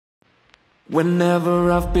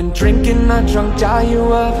Whenever I've been drinking, I drunk dial you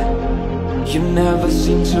up. You never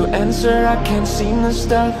seem to answer, I can't seem to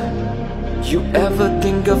stop. You ever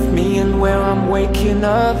think of me and where I'm waking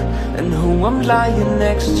up, and who I'm lying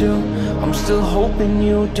next to? I'm still hoping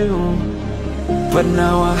you do. But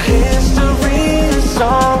now our history is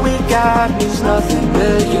all we got, means nothing to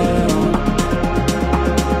you.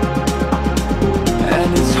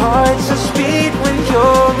 And it's hard to speak when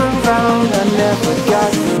you're around. I never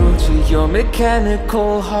got through to your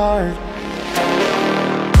mechanical heart.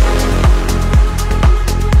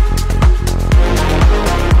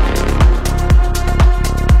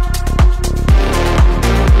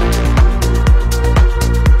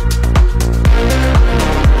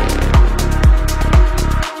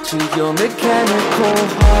 To your mechanical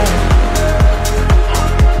heart.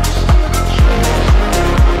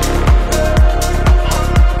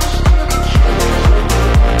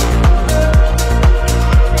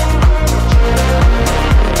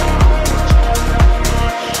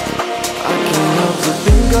 I can't help but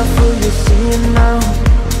think of who you're seeing now,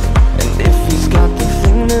 and if he's got the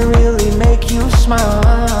thing to really make you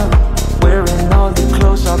smile. Wearing all the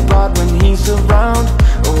clothes I bought when he's around.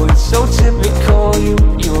 Oh, it's so typical,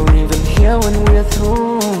 you're even here when we're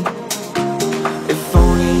through. If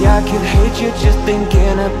only I could hate you just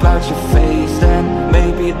thinking about your face,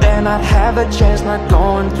 then I'd have a chance not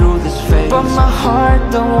going through this phase. But my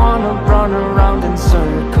heart don't wanna run around in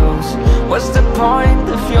circles. What's the point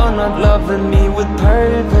if you're not loving me with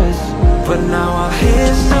purpose? But now our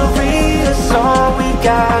history is all we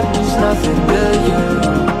got, means nothing to you.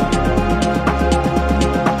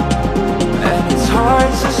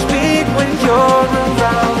 Hard to speak when you're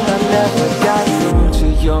around. I never got through to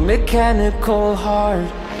your mechanical heart.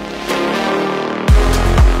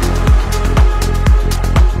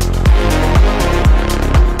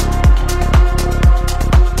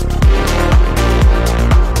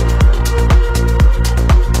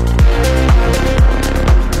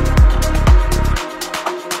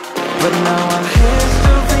 But now our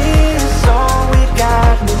history is all we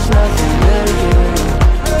got, means nothing to you.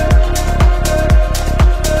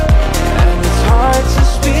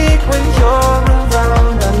 When you're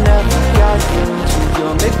around, I never got through to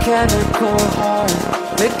your mechanical heart,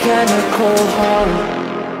 mechanical heart.